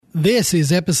This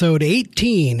is episode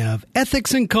 18 of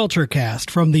Ethics and Culture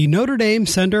Cast from the Notre Dame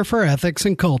Center for Ethics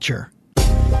and Culture.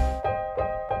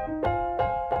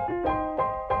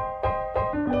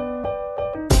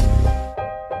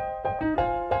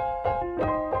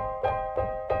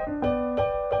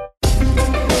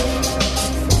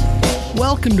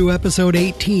 Welcome to episode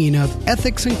 18 of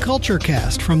Ethics and Culture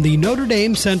Cast from the Notre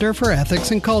Dame Center for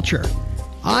Ethics and Culture.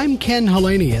 I'm Ken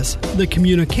Hallenius, the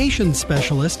communications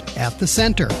specialist at the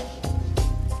center.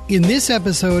 In this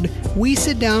episode, we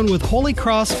sit down with Holy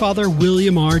Cross Father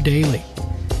William R. Daly.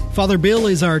 Father Bill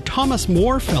is our Thomas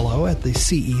More Fellow at the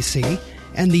CEC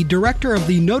and the director of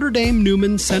the Notre Dame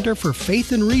Newman Center for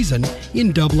Faith and Reason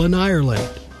in Dublin, Ireland.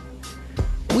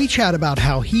 We chat about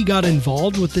how he got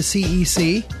involved with the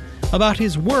CEC, about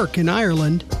his work in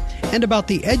Ireland, and about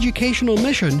the educational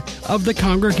mission of the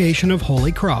Congregation of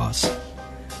Holy Cross.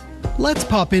 Let's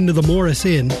pop into the Morris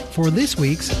Inn for this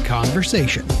week's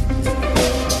conversation.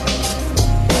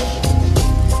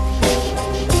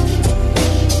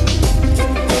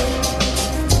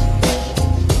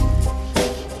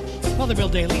 Father Bill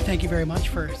Daly, thank you very much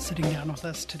for sitting down with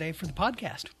us today for the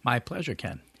podcast. My pleasure,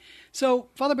 Ken. So,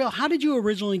 Father Bill, how did you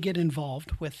originally get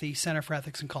involved with the Center for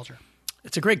Ethics and Culture?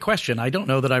 It's a great question. I don't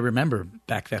know that I remember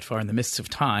back that far in the mists of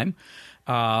time.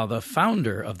 The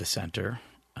founder of the center,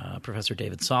 Professor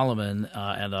David Solomon,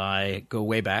 and I go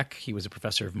way back. He was a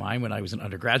professor of mine when I was an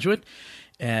undergraduate,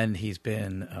 and he's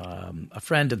been a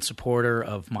friend and supporter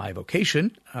of my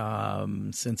vocation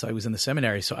since I was in the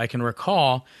seminary. So I can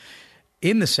recall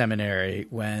in the seminary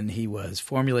when he was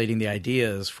formulating the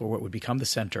ideas for what would become the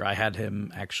center, I had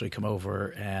him actually come over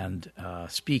and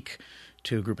speak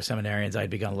to a group of seminarians. I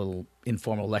had begun a little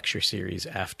informal lecture series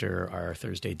after our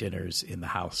Thursday dinners in the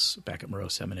house back at Moreau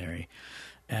Seminary.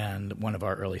 And one of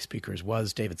our early speakers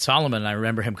was David Solomon. And I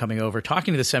remember him coming over,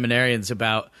 talking to the seminarians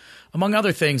about, among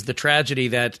other things, the tragedy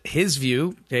that his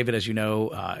view, David, as you know,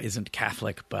 isn't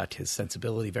Catholic, but his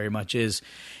sensibility very much is.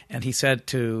 And he said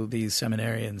to these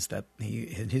seminarians that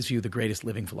in his view, the greatest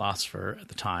living philosopher at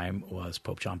the time was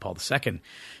Pope John Paul II.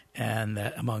 And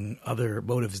that among other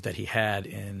motives that he had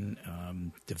in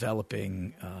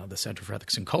developing the Center for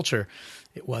Ethics and Culture,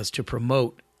 it was to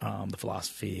promote the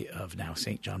philosophy of now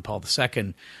St. John Paul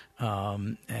II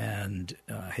and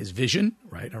his vision,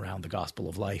 right, around the gospel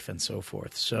of life and so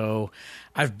forth. So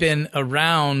I've been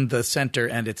around the center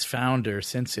and its founder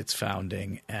since its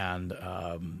founding, and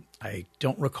I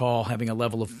don't recall having a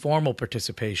level of formal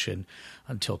participation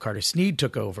until Carter Snead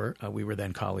took over. We were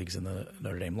then colleagues in the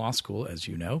Notre Dame Law School, as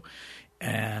you know,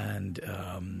 and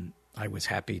I was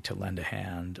happy to lend a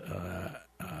hand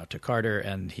to Carter,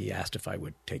 and he asked if I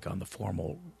would take on the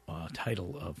formal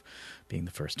title of being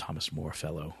the first Thomas More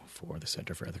Fellow for the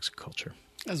Center for Ethics and Culture.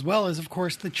 As well as, of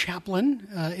course, the chaplain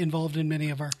involved in many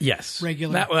of our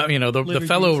regular the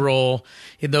fellow role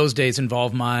in those days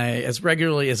involved as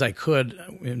regularly as I could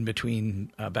in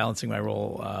between balancing my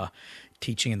role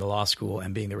teaching in the law school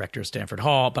and being the rector of Stanford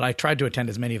Hall. But I tried to attend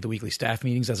as many of the weekly staff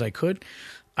meetings as I could.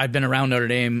 I've been around Notre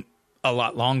Dame a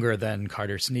lot longer than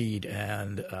Carter Snead,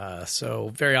 and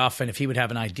so very often if he would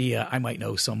have an idea, I might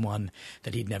know someone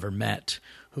that he'd never met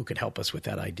who could help us with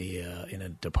that idea in a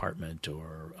department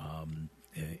or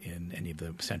in any of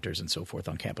the centers and so forth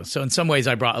on campus. So in some ways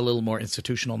I brought a little more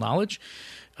institutional knowledge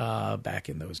back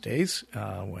in those days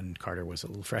when Carter was a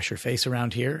little fresher face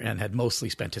around here and had mostly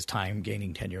spent his time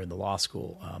gaining tenure in the law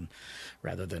school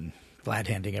rather than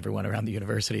glad-handing everyone around the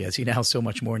university, as he now so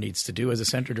much more needs to do as a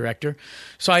center director.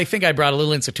 So I think I brought a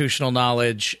little institutional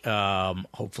knowledge,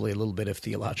 hopefully a little bit of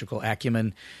theological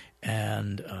acumen,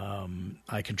 and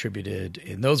I contributed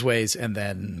in those ways. And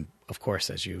then, of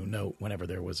course, as you know, whenever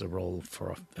there was a role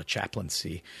for a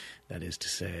chaplaincy, that is to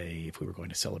say, if we were going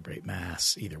to celebrate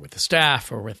Mass, either with the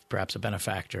staff or with perhaps a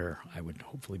benefactor, I would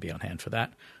hopefully be on hand for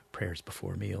that, prayers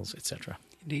before meals, etc.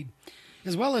 Indeed.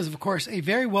 As well as, of course, a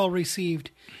very well-received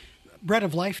Bread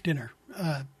of Life dinner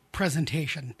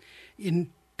presentation in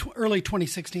early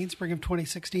 2016, spring of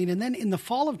 2016. And then in the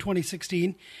fall of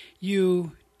 2016,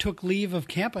 you took leave of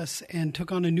campus and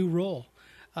took on a new role.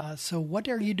 So what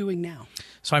are you doing now?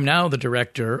 So I'm now the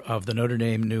director of the Notre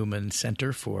Dame Newman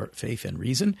Center for Faith and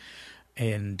Reason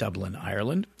in Dublin,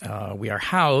 Ireland. We are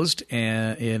housed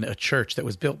in a church that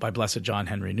was built by Blessed John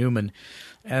Henry Newman.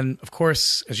 And of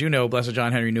course, as you know, Blessed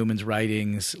John Henry Newman's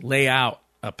writings lay out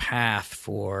a path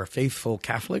for faithful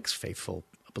Catholics, faithful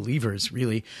believers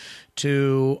really,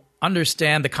 to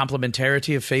understand the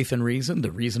complementarity of faith and reason,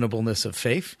 the reasonableness of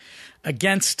faith,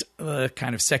 against the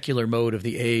kind of secular mode of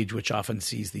the age, which often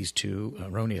sees these two,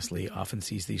 erroneously,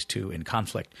 in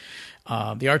conflict.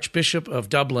 The Archbishop of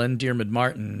Dublin, Diarmuid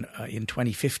Martin, in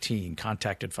 2015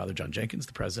 contacted Father John Jenkins,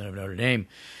 the president of Notre Dame,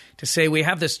 to say, we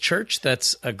have this church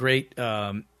that's a great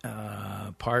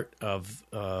part of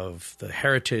the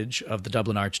heritage of the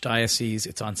Dublin Archdiocese.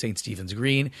 It's on St. Stephen's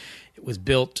Green. It was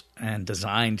built and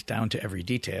designed down to every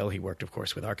detail. He worked, of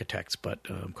course, with architects, but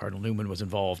Cardinal Newman was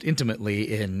involved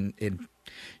intimately in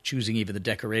choosing even the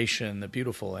decoration, the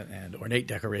beautiful and ornate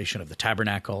decoration of the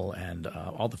tabernacle and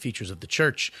all the features of the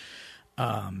church.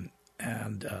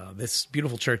 And this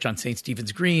beautiful church on St.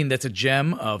 Stephen's Green, that's a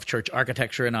gem of church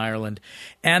architecture in Ireland,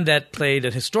 and that played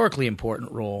a historically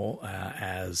important role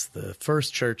as the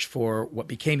first church for what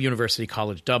became University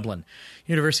College Dublin.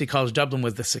 University College Dublin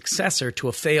was the successor to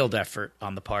a failed effort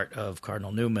on the part of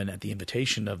Cardinal Newman at the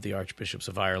invitation of the Archbishops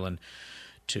of Ireland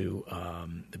to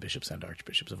the bishops and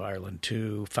archbishops of Ireland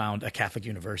to found a Catholic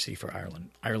university for Ireland.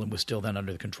 Ireland was still then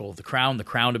under the control of the Crown. The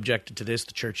Crown objected to this.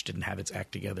 The Church didn't have its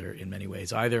act together in many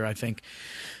ways either, I think.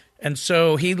 And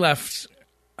so he left,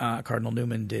 Cardinal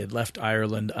Newman did, left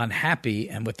Ireland unhappy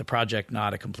and with the project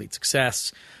not a complete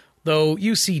success. Though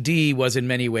UCD was in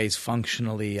many ways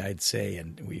functionally, I'd say,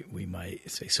 and we might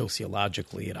say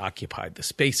sociologically, it occupied the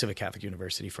space of a Catholic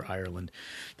university for Ireland.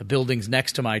 The buildings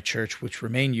next to my church, which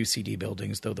remain UCD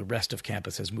buildings, though the rest of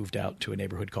campus has moved out to a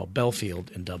neighborhood called Belfield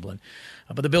in Dublin.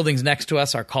 But the buildings next to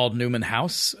us are called Newman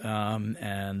House,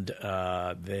 and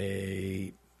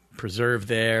they preserve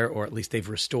there, or at least they've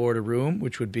restored a room,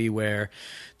 which would be where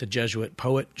the Jesuit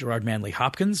poet Gerard Manley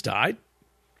Hopkins died.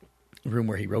 A room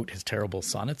where he wrote his terrible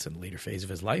sonnets in the later phase of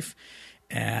his life.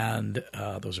 And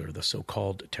those are the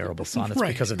so-called terrible sonnets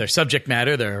right. Because of their subject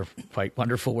matter. They're quite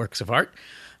wonderful works of art.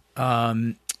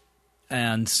 And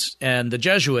the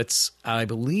Jesuits, I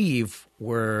believe,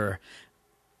 were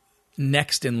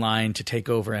next in line to take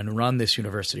over and run this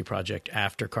university project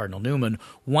after Cardinal Newman.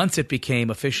 Once it became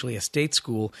officially a state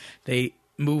school, they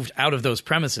moved out of those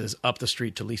premises up the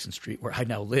street to Leeson Street, where I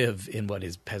now live in what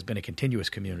has been a continuous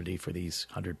community for these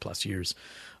 100-plus years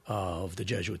of the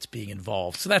Jesuits being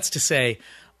involved. So that's to say,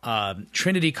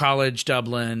 Trinity College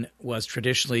Dublin was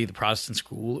traditionally the Protestant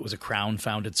school. It was a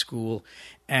Crown-founded school,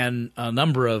 and a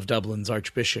number of Dublin's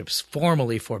archbishops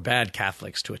formally forbade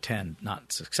Catholics to attend,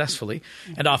 not successfully,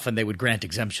 and often they would grant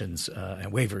exemptions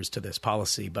and waivers to this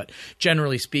policy. But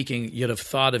generally speaking, you'd have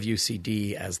thought of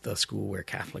UCD as the school where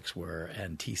Catholics were,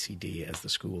 and TCD as the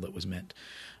school that was meant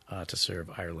to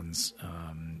serve Ireland's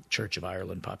Church of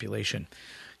Ireland population.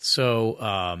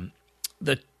 So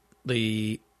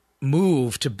the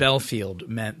move to Belfield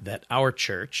meant that our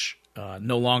church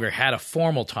no longer had a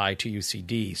formal tie to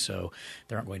UCD, so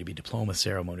there aren't going to be diploma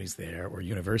ceremonies there or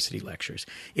university lectures.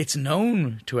 It's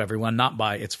known to everyone not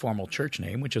by its formal church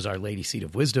name, which is Our Lady Seat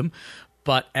of Wisdom,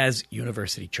 but as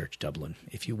University Church Dublin.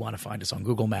 If you want to find us on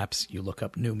Google Maps, you look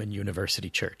up Newman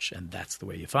University Church, and that's the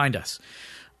way you find us.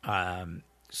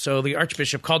 So the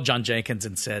Archbishop called John Jenkins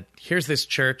and said, here's this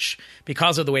church.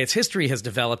 Because of the way its history has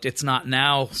developed, it's not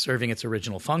now serving its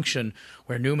original function,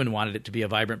 where Newman wanted it to be a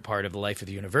vibrant part of the life of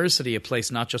the university, a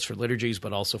place not just for liturgies,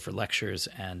 but also for lectures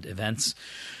and events.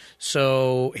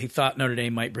 So he thought Notre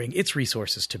Dame might bring its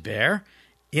resources to bear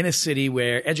in a city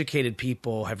where educated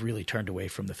people have really turned away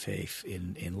from the faith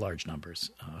in large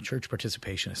numbers. Church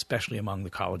participation, especially among the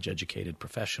college-educated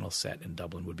professional set in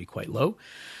Dublin, would be quite low.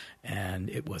 And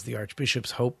it was the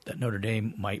Archbishop's hope that Notre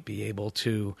Dame might be able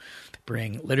to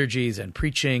bring liturgies and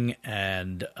preaching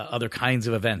and other kinds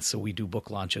of events. So we do book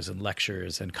launches and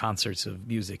lectures and concerts of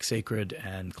music, sacred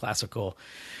and classical,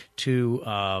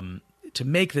 to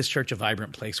make this church a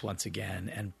vibrant place once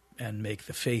again and make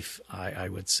the faith, I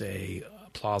would say,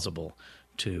 plausible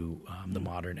to the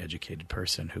modern educated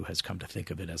person who has come to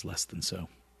think of it as less than so.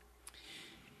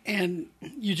 And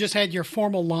you just had your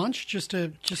formal launch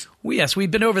Yes, we'd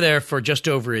been over there for just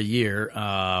over a year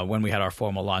when we had our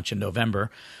formal launch in November.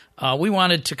 We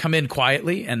wanted to come in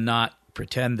quietly and not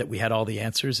pretend that we had all the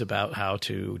answers about how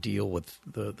to deal with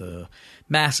the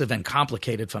massive and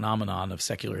complicated phenomenon of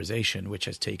secularization, which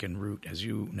has taken root, as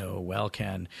you know well,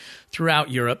 Ken,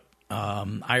 throughout Europe.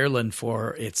 Ireland,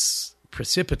 for its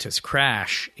precipitous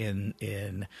crash in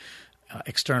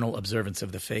external observance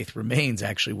of the faith, remains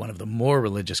actually one of the more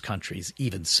religious countries.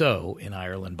 Even so, in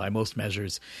Ireland, by most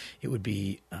measures, it would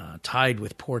be tied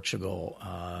with Portugal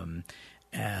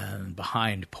and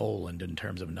behind Poland in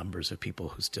terms of numbers of people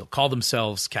who still call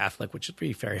themselves Catholic, which would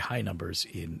be very high numbers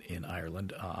in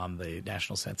Ireland on the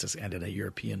national census and in a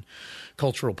European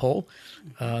cultural poll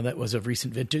that was of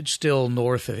recent vintage. Still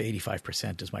north of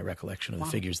 85% is my recollection of the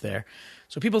figures there.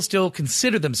 So people still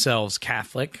consider themselves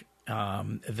Catholic,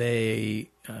 When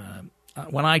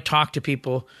I talk to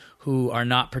people who are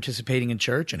not participating in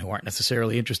church and who aren't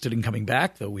necessarily interested in coming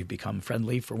back, though we've become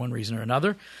friendly for one reason or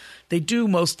another, they do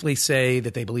mostly say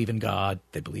that they believe in God,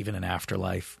 they believe in an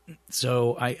afterlife.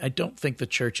 So I don't think the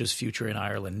church's future in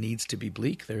Ireland needs to be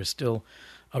bleak. There is still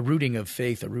a rooting of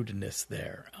faith, a rootedness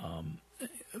there.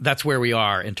 That's where we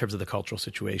are in terms of the cultural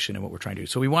situation and what we're trying to do.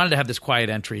 So we wanted to have this quiet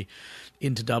entry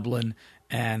into Dublin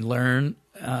and learn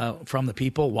from the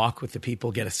people, walk with the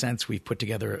people, get a sense. We've put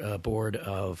together a board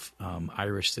of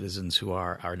Irish citizens who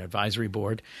are an advisory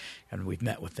board, and we've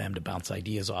met with them to bounce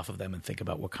ideas off of them and think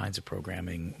about what kinds of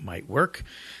programming might work.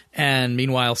 And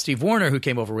meanwhile, Steve Warner, who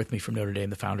came over with me from Notre Dame,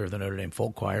 the founder of the Notre Dame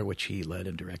Folk Choir, which he led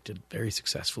and directed very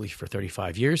successfully for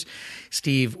 35 years,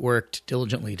 Steve worked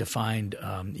diligently to find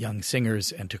young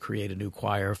singers and to create a new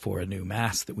choir for a new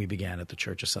mass that we began at the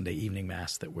church, a Sunday evening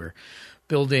mass that we're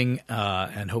building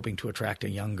and hoping to attract a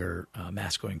younger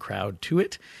mass-going crowd to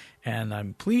it. And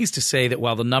I'm pleased to say that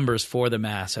while the numbers for the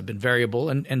Mass have been variable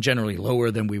and generally lower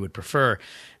than we would prefer,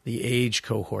 the age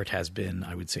cohort has been,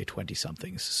 I would say,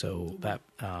 20-somethings. So that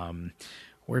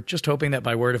we're just hoping that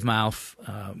by word of mouth,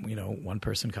 one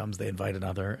person comes, they invite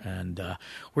another. And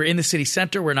we're in the city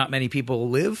center where not many people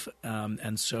live.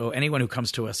 And so anyone who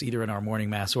comes to us, either in our morning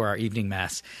Mass or our evening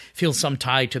Mass, feels some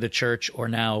tie to the church or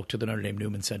now to the Notre Dame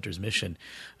Newman Center's mission.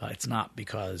 It's not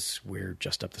because we're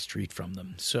just up the street from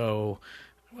them. So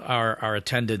our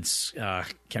attendance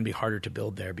can be harder to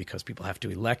build there because people have to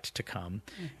elect to come.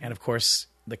 Mm-hmm. And, of course,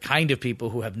 the kind of people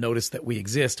who have noticed that we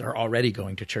exist are already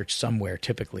going to church somewhere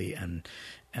typically, and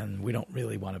we don't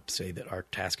really want to say that our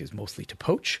task is mostly to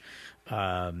poach.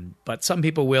 But some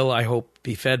people will, I hope,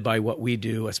 be fed by what we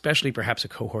do, especially perhaps a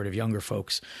cohort of younger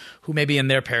folks who maybe in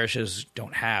their parishes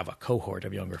don't have a cohort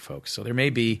of younger folks. So there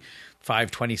may be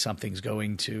 5 20-somethings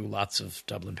going to lots of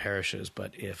Dublin parishes,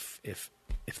 but if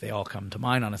they all come to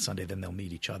mine on a Sunday, then they'll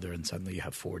meet each other, and suddenly you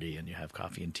have 40, and you have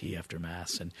coffee and tea after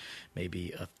Mass, and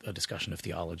maybe a discussion of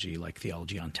theology, like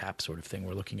Theology on Tap sort of thing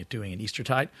we're looking at doing in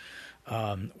Eastertide.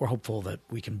 We're hopeful that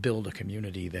we can build a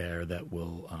community there that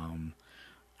will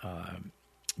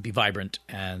be vibrant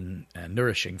and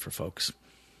nourishing for folks.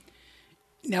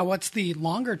 Now, what's the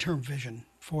longer-term vision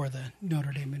for the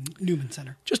Notre Dame and Newman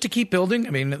Center? Just to keep building. I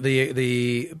mean,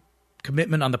 the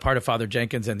commitment on the part of Father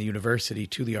Jenkins and the university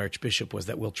to the Archbishop was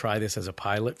that we'll try this as a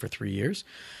pilot for 3 years.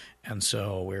 And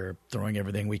so we're throwing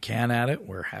everything we can at it.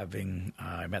 We're having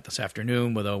I met this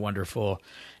afternoon with a wonderful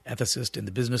ethicist in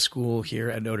the business school here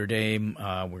at Notre Dame.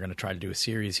 We're going to try to do a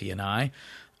series, he and I,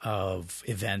 of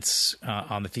events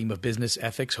on the theme of business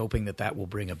ethics, hoping that will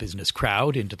bring a business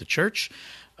crowd into the church,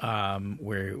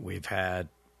 where we've had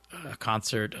a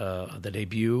concert, the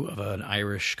debut of an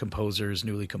Irish composer's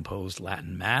newly composed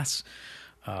Latin Mass.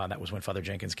 That was when Father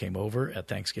Jenkins came over at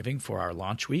Thanksgiving for our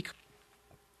launch week.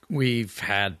 We've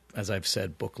had, as I've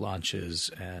said, book launches,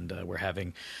 and we're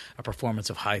having a performance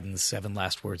of Haydn's 7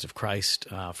 Last Words of Christ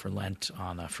for Lent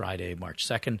on a Friday, March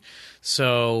 2nd.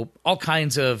 So all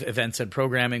kinds of events and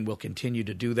programming. We'll continue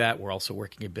to do that. We're also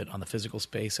working a bit on the physical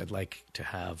space. I'd like to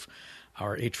have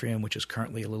our atrium, which is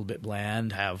currently a little bit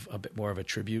bland, have a bit more of a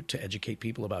tribute to educate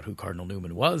people about who Cardinal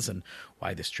Newman was and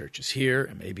why this church is here,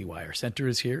 and maybe why our center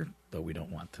is here, though we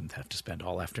don't want them to have to spend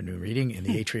all afternoon reading in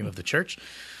the atrium of the church.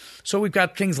 So we've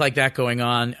got things like that going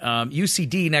on.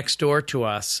 UCD next door to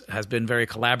us has been very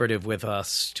collaborative with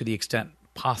us to the extent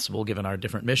possible, given our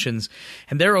different missions.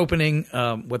 And they're opening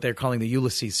what they're calling the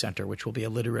Ulysses Center, which will be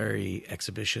a literary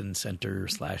exhibition center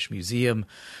 / museum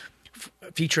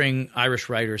featuring Irish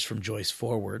writers from Joyce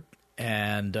forward.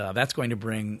 And that's going to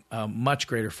bring a much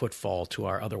greater footfall to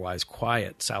our otherwise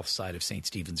quiet south side of St.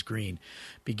 Stephen's Green,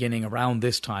 beginning around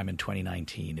this time in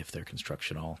 2019, if their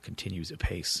construction all continues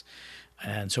apace.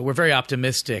 And so we're very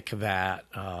optimistic that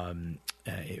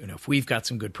if we've got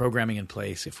some good programming in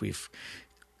place, if we've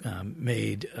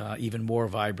made even more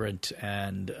vibrant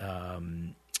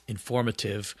and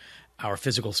informative our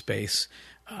physical space,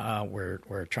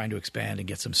 we're trying to expand and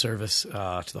get some service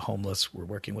to the homeless. We're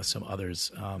working with some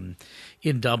others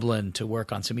in Dublin to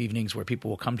work on some evenings where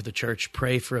people will come to the church,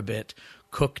 pray for a bit,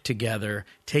 cook together,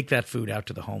 take that food out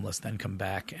to the homeless, then come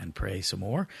back and pray some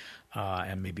more,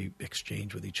 and maybe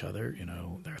exchange with each other,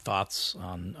 their thoughts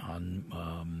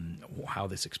on how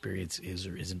this experience is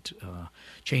or isn't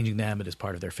changing them and as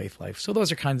part of their faith life. So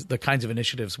those are the kinds of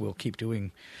initiatives we'll keep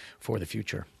doing for the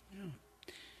future. Yeah.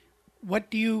 What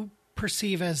do you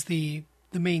perceive as the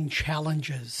main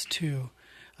challenges to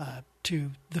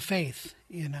the faith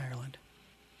in Ireland?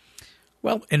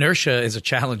 Well, inertia is a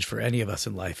challenge for any of us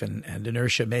in life, and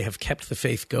inertia may have kept the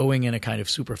faith going in a kind of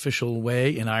superficial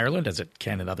way in Ireland, as it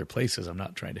can in other places. I'm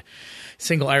not trying to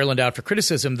single Ireland out for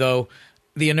criticism, though.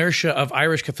 The inertia of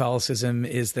Irish Catholicism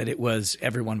is that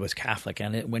everyone was Catholic.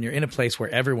 And when you're in a place where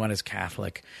everyone is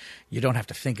Catholic, you don't have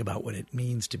to think about what it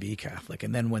means to be Catholic.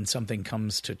 And then when something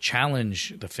comes to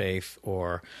challenge the faith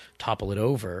or topple it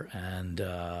over, and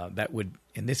that would,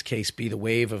 in this case, be the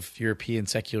wave of European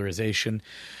secularization,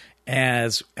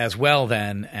 as well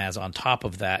then as on top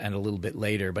of that and a little bit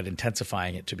later, but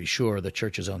intensifying it to be sure, the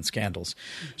church's own scandals.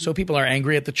 Mm-hmm. So people are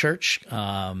angry at the church,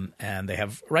 and they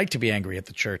have a right to be angry at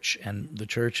the church, and the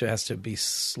church has to be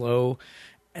slow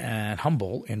and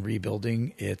humble in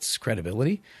rebuilding its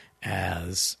credibility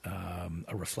as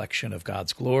a reflection of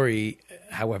God's glory,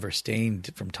 however stained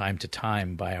from time to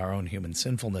time by our own human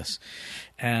sinfulness.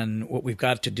 And what we've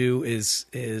got to do is,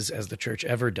 as the church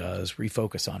ever does,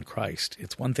 refocus on Christ.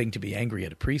 It's one thing to be angry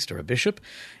at a priest or a bishop.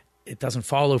 It doesn't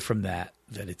follow from that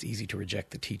it's easy to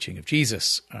reject the teaching of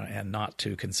Jesus and not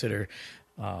to consider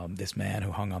this man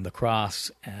who hung on the cross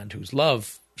and whose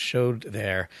love showed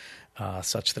there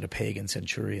such that a pagan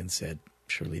centurion said,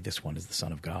 "Surely this one is the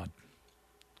Son of God."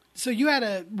 So you had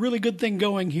a really good thing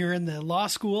going here in the law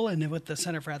school and with the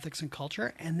Center for Ethics and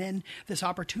Culture, and then this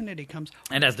opportunity comes.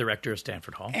 And as the rector of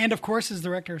Stanford Hall. And, of course, as the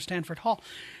rector of Stanford Hall.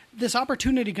 This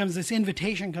opportunity comes, this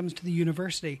invitation comes to the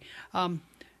university.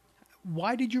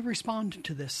 Why did you respond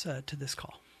to this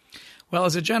call? Well,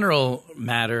 as a general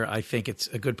matter, I think it's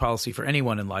a good policy for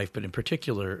anyone in life, but in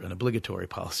particular an obligatory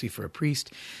policy for a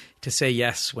priest to say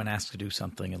yes when asked to do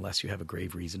something unless you have a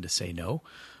grave reason to say no.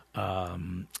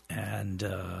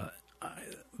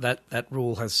 That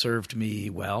rule has served me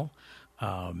well.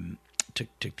 To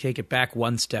take it back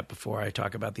one step before I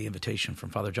talk about the invitation from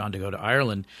Father John to go to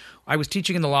Ireland, I was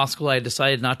teaching in the law school. I had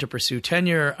decided not to pursue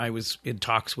tenure. I was in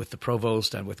talks with the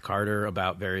provost and with Carter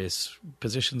about various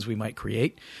positions we might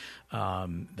create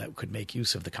that could make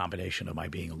use of the combination of my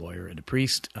being a lawyer and a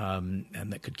priest, and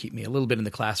that could keep me a little bit in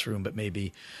the classroom, but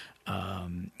maybe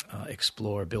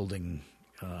explore building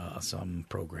some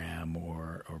program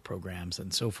or programs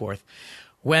and so forth.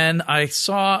 When I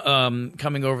saw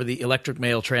coming over the electric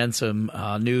mail transom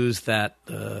news that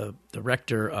the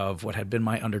rector of what had been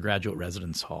my undergraduate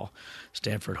residence hall,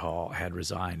 Stanford Hall, had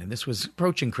resigned, and this was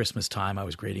approaching Christmas time. I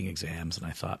was grading exams, and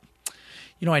I thought,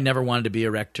 I never wanted to be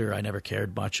a rector. I never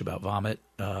cared much about vomit,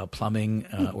 plumbing,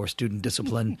 or student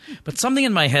discipline. But something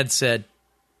in my head said,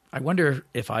 I wonder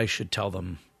if I should tell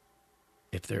them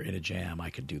if they're in a jam, I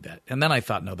could do that. And then I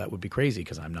thought, no, that would be crazy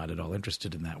because I'm not at all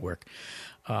interested in that work.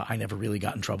 I never really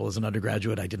got in trouble as an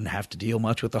undergraduate. I didn't have to deal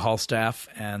much with the hall staff.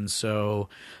 And so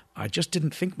I just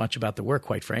didn't think much about the work,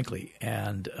 quite frankly.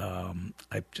 And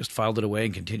I just filed it away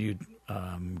and continued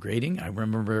grading. I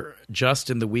remember just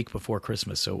in the week before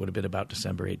Christmas, so it would have been about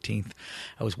December 18th,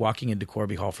 I was walking into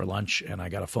Corby Hall for lunch, and I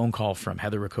got a phone call from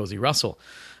Heather Riccozzi Russell,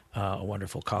 a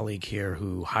wonderful colleague here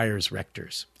who hires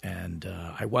rectors. And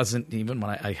I wasn't even, when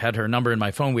I had her number in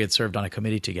my phone, we had served on a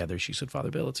committee together. She said,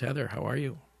 "Father Bill, it's Heather. How are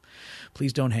you?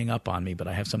 Please don't hang up on me, but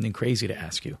I have something crazy to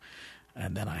ask you."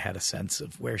 And then I had a sense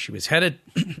of where she was headed.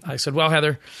 I said, "Well,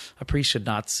 Heather, a priest should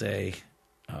not say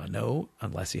no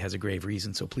unless he has a grave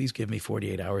reason. So please give me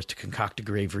 48 hours to concoct a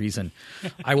grave reason.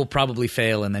 I will probably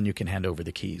fail, and then you can hand over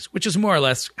the keys," which is more or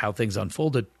less how things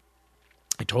unfolded.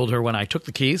 I told her when I took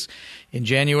the keys in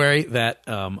January that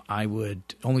I would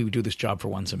only do this job for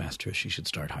one semester. She should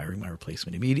start hiring my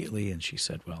replacement immediately. And she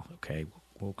said, "Well, okay,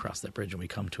 we'll cross that bridge when we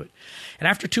come to it." And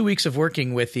after 2 weeks of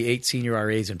working with the 8 senior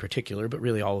RAs in particular, but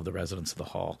really all of the residents of the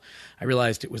hall, I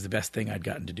realized it was the best thing I'd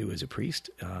gotten to do as a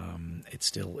priest. It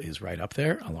still is right up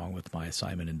there, along with my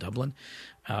assignment in Dublin.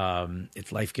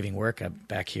 It's life-giving work. I'm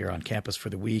back here on campus for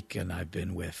the week, and I've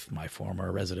been with my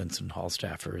former residents and hall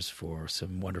staffers for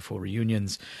some wonderful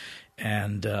reunions.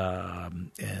 And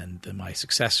my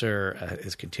successor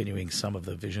is continuing some of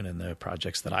the vision and the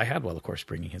projects that I had, while, of course,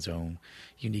 bringing his own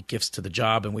unique gifts to the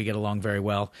job, and we get along very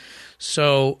well.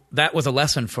 So that was a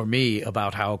lesson for me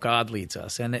about how God leads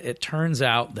us. And it turns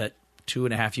out that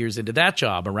 2.5 years into that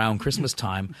job, around Christmas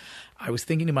time, I was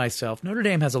thinking to myself, Notre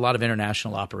Dame has a lot of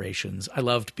international operations. I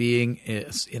loved being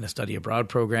in a study abroad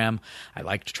program. I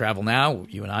like to travel now.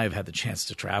 You and I have had the chance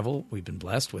to travel. We've been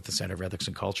blessed with the Center for Ethics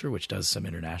and Culture, which does some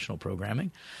international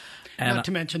programming. And not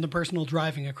to mention the personal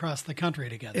driving across the country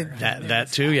together.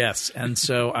 That too, yes. And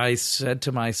so I said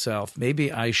to myself,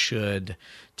 maybe I should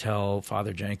tell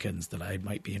Father Jenkins that I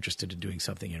might be interested in doing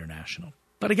something international.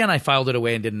 But again, I filed it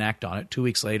away and didn't act on it. 2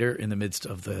 weeks later, in the midst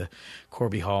of the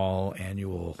Corby Hall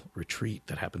annual retreat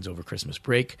that happens over Christmas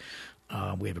break,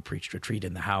 we have a preached retreat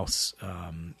in the house.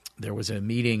 There was a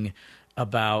meeting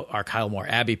about our Kylemore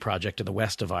Abbey project in the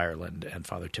west of Ireland, and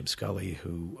Father Tim Scully,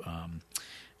 who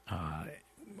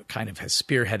kind of has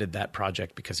spearheaded that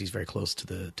project because he's very close to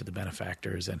the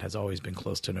benefactors and has always been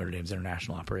close to Notre Dame's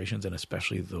international operations, and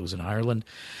especially those in Ireland.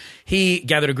 He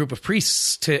gathered a group of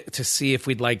priests to see if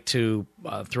we'd like to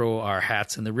throw our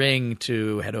hats in the ring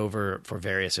to head over for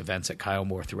various events at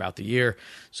Kylemore throughout the year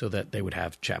so that they would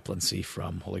have chaplaincy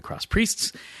from Holy Cross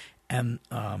priests. And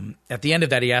at the end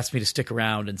of that, he asked me to stick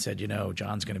around and said,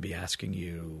 John's going to be asking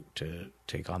you to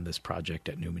take on this project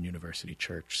at Newman University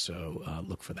Church, so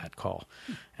look for that call.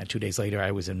 And 2 days later,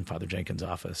 I was in Father Jenkins'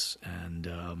 office,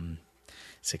 and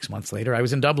 6 months later, I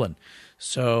was in Dublin.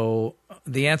 So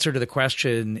the answer to the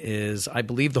question is I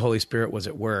believe the Holy Spirit was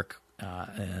at work.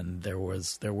 And there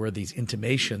were these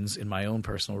intimations in my own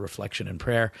personal reflection and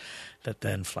prayer that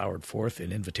then flowered forth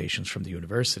in invitations from the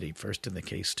university, first in the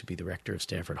case to be the rector of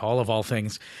Stanford Hall of all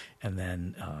things, and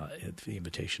then the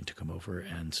invitation to come over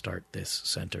and start this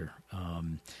center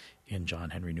in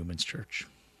John Henry Newman's church.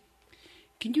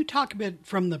 Can you talk a bit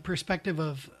from the perspective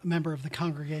of a member of the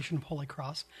Congregation of Holy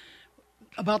Cross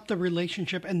about the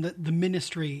relationship and the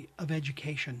ministry of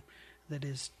education that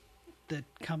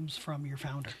comes from your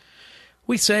founder?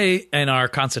 We say in our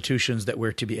constitutions that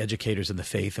we're to be educators in the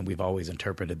faith, and we've always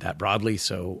interpreted that broadly.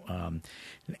 So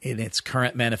in its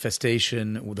current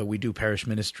manifestation, though we do parish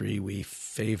ministry, we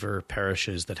favor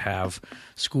parishes that have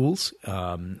schools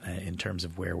in terms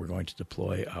of where we're going to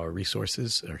deploy our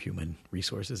resources, our human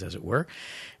resources, as it were.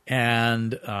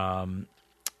 And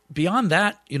beyond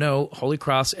that, Holy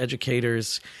Cross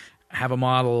educators have a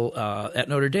model at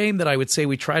Notre Dame that I would say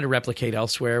we try to replicate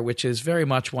elsewhere, which is very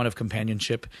much one of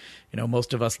companionship.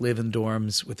 Most of us live in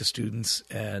dorms with the students,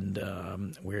 and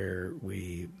where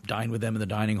we dine with them in the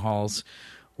dining halls.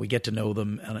 We get to know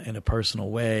them in a personal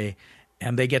way,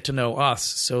 and they get to know us,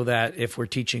 so that if we're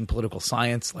teaching political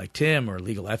science like Tim, or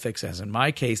legal ethics, as in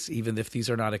my case, even if these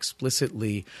are not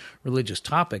explicitly religious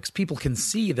topics, people can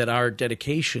see that our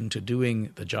dedication to doing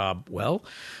the job well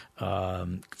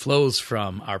flows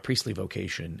from our priestly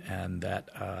vocation, and that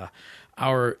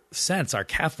our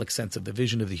Catholic sense of the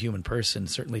vision of the human person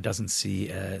certainly doesn't see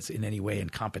as in any way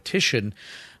in competition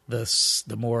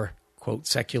the more, quote,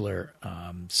 secular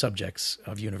subjects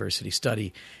of university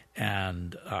study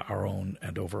and our own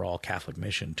and overall Catholic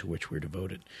mission to which we're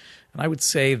devoted. And I would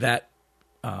say that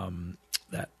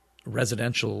that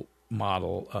residential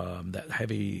model, that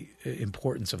heavy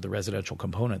importance of the residential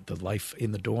component, the life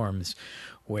in the dorms,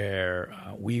 where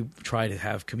we try to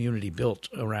have community built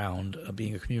around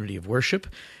being a community of worship,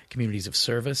 communities of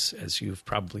service. As you've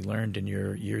probably learned in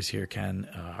your years here, Ken,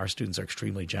 our students are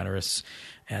extremely generous,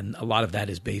 and a lot of that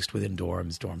is based within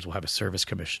dorms. Dorms will have a service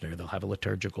commissioner. They'll have a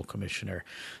liturgical commissioner.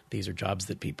 These are jobs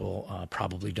that people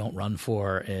probably don't run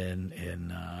for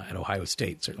at Ohio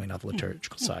State, certainly not the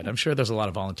liturgical side. I'm sure there's a lot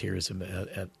of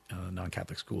volunteerism at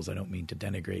non-Catholic schools. I don't mean to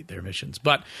denigrate their missions,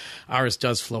 but ours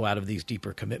does flow out of these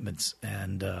deeper commitments,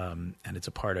 and it's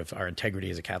a part of our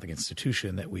integrity as a Catholic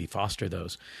institution that we foster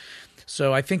those.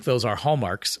 So I think those are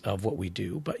hallmarks of what we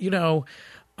do. But,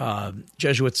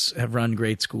 Jesuits have run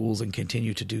great schools and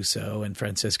continue to do so, and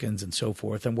Franciscans and so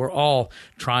forth, and we're all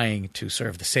trying to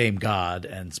serve the same God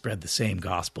and spread the same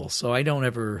gospel. So I don't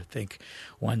ever think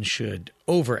one should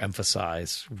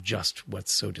overemphasize just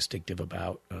what's so distinctive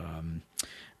about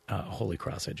Holy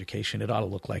Cross education. It ought to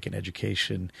look like an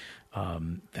education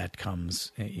that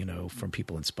comes, from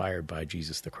people inspired by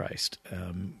Jesus the Christ,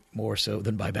 more so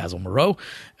than by Basil Moreau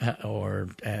or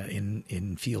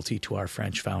in fealty to our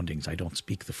French foundings. I don't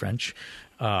speak the French.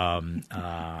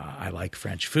 I like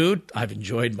French food. I've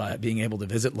enjoyed being able to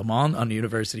visit Le Mans on a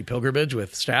university pilgrimage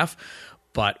with staff.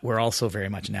 But we're also very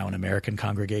much now an American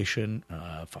congregation.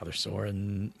 Father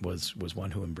Soren was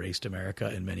one who embraced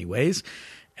America in many ways.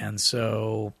 And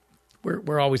so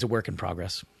we're always a work in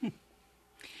progress.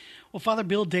 Well, Father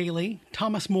Bill Daly,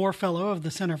 Thomas More Fellow of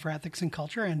the Center for Ethics and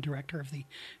Culture and Director of the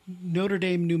Notre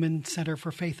Dame Newman Center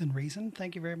for Faith and Reason,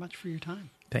 thank you very much for your time.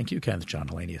 Thank you, Kenneth John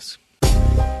Hellenius.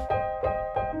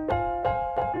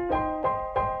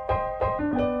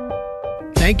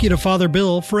 Thank you to Father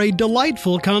Bill for a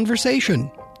delightful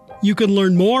conversation. You can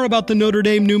learn more about the Notre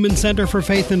Dame Newman Center for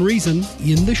Faith and Reason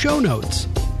in the show notes.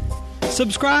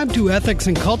 Subscribe to Ethics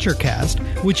and Culture Cast,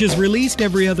 which is released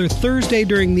every other Thursday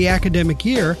during the academic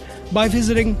year, by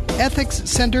visiting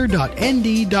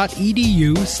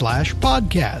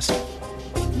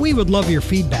ethicscenter.nd.edu/podcast. We would love your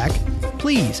feedback.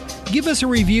 Please give us a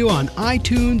review on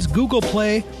iTunes, Google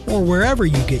Play, or wherever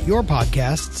you get your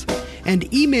podcasts,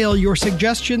 and email your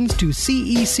suggestions to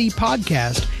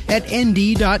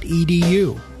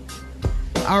cecpodcast@nd.edu.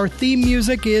 Our theme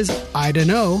music is I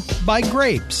Dunno by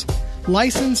Grapes,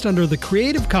 licensed under the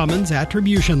Creative Commons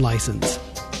Attribution License.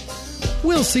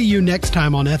 We'll see you next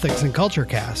time on Ethics and Culture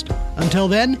Cast. Until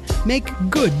then, make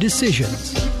good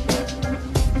decisions.